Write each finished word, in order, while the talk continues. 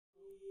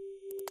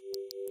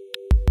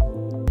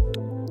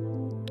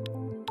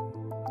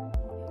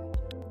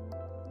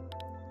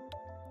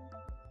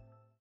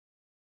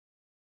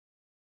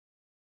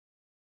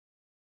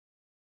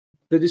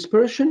the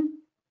dispersion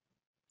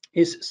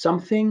is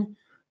something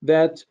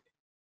that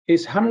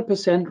is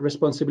 100%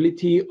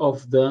 responsibility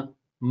of the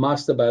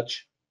master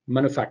batch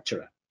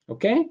manufacturer.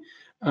 Okay,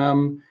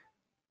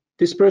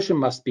 dispersion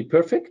must be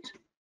perfect,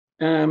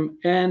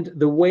 and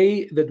the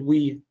way that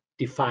we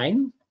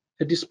define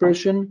a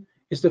dispersion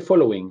is the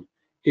following.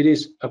 It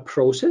is a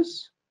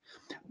process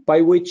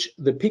by which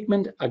the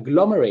pigment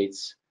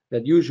agglomerates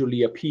that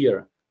usually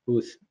appear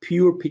with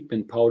pure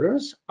pigment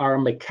powders are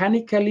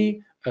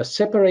mechanically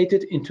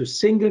separated into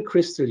single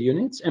crystal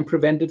units and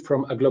prevented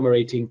from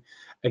agglomerating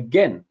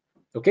again.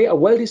 Okay, a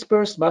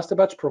well-dispersed master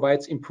batch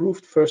provides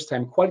improved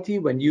first-time quality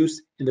when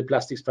used in the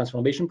plastics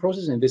transformation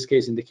process, in this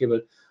case in the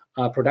cable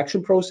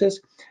production process,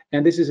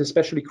 and this is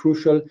especially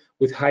crucial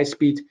with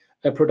high-speed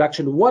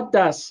production. What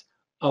does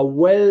a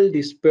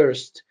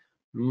well-dispersed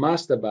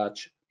master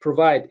batch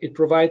provide? It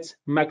provides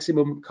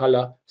maximum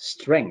color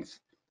strength,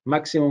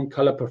 maximum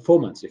color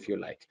performance, if you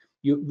like.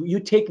 You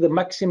take the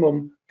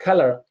maximum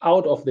color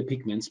out of the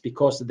pigments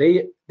because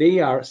they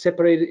are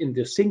separated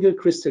into single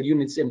crystal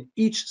units, and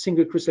each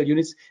single crystal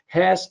unit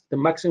has the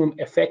maximum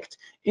effect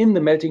in the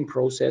melting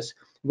process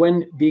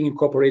when being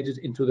incorporated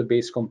into the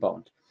base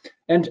compound.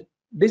 And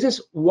this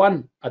is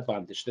one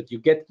advantage, that you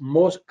get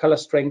more color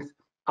strength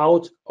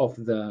out of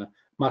the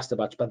master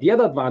batch. But the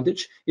other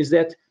advantage is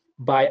that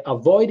by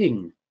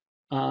avoiding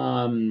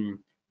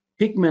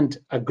pigment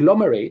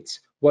agglomerates,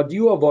 what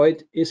you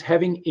avoid is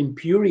having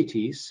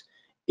impurities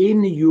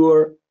in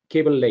your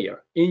cable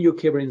layer, in your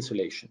cable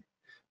insulation.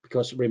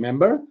 Because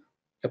remember,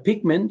 a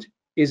pigment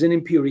is an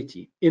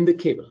impurity in the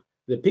cable.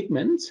 The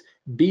pigments,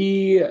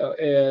 be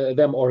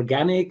them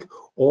organic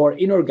or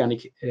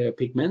inorganic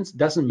pigments,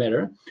 doesn't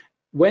matter.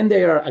 When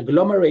they are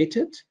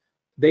agglomerated,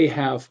 they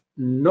have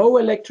no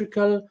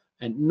electrical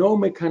and no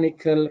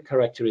mechanical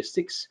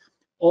characteristics.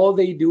 All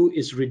they do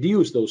is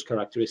reduce those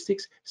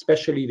characteristics,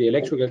 especially the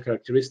electrical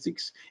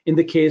characteristics. In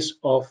the case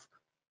of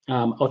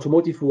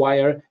automotive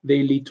wire,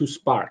 they lead to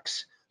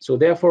sparks. So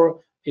therefore,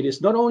 it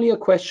is not only a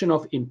question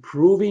of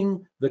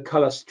improving the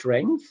color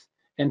strength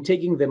and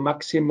taking the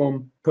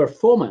maximum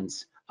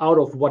performance out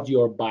of what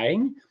you're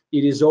buying,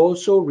 it is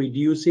also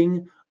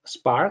reducing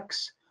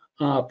sparks,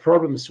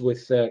 problems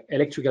with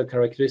electrical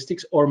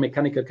characteristics or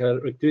mechanical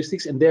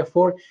characteristics, and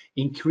therefore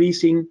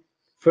increasing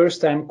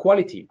first-time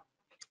quality.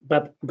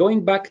 But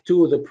going back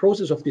to the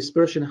process of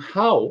dispersion,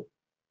 how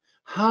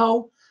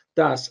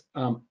does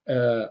a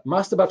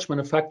master batch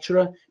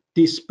manufacturer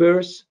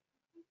disperse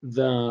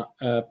the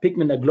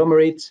pigment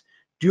agglomerates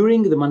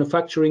during the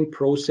manufacturing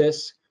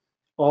process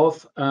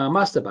of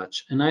master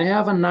batch? And I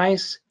have a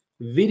nice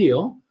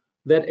video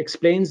that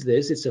explains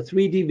this. It's a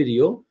 3D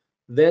video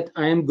that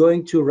I am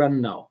going to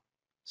run now.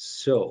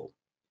 So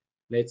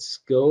let's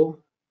go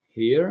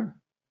here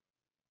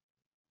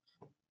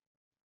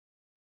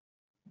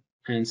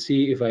and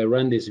see if I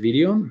run this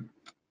video.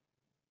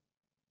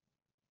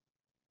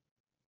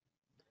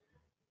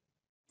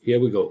 Here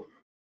we go.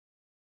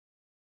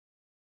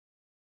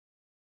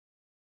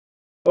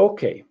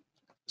 Okay,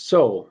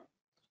 so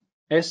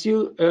as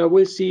you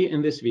will see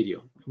in this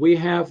video, we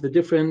have the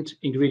different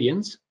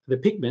ingredients, the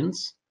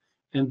pigments,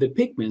 and the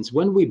pigments,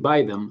 when we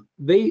buy them,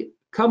 they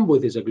come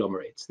with these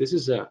agglomerates. This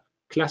is a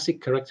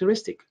classic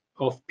characteristic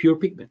of pure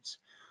pigments.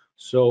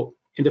 So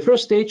in the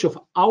first stage of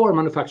our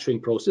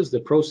manufacturing process,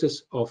 the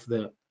process of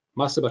the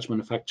master batch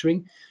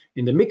manufacturing,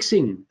 in the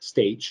mixing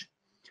stage,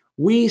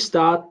 we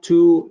start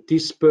to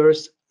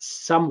disperse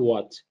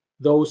somewhat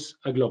those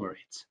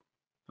agglomerates.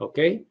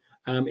 Okay,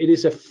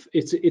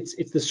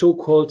 it's the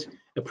so-called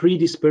a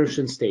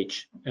pre-dispersion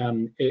stage,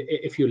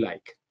 if you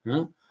like.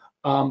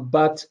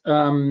 But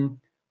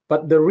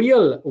the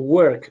real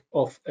work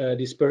of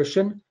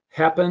dispersion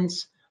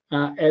happens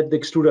at the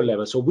extruder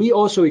level. So we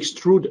also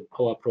extrude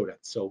our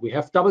products. So we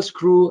have double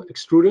screw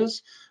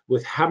extruders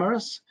with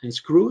hammers and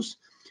screws,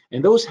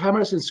 and those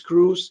hammers and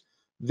screws,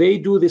 they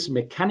do this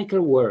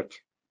mechanical work.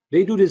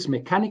 They do this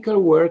mechanical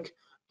work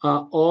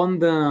on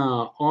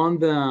the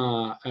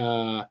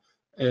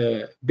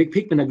big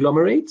pigment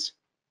agglomerates,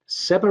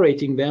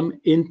 separating them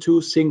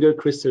into single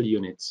crystal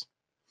units.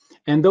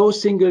 And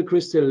those single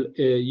crystal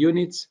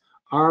units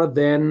are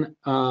then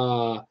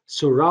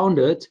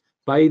surrounded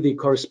by the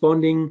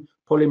corresponding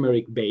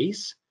polymeric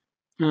base.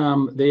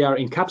 They are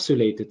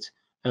encapsulated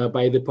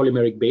by the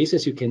polymeric base,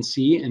 as you can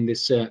see in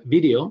this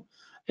video,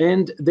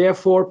 and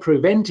therefore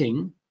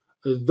preventing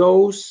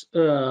those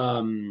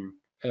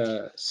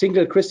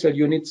single crystal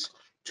units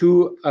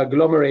to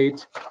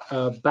agglomerate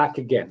back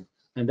again.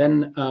 And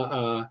then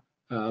a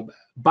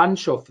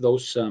bunch of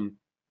those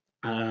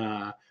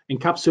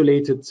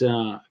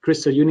encapsulated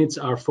crystal units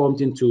are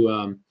formed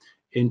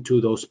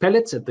into those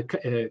pellets at the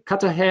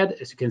cutter head,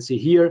 as you can see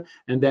here.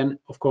 And then,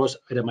 of course,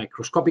 at a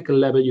microscopical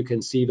level, you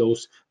can see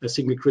those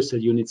single crystal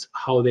units,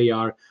 how they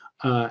are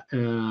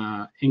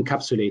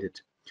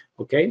encapsulated.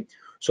 Okay,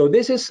 so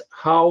this is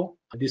how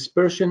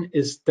dispersion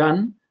is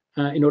done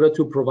in order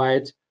to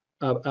provide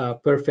a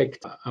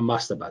perfect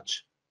master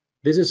batch.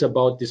 This is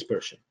about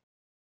dispersion.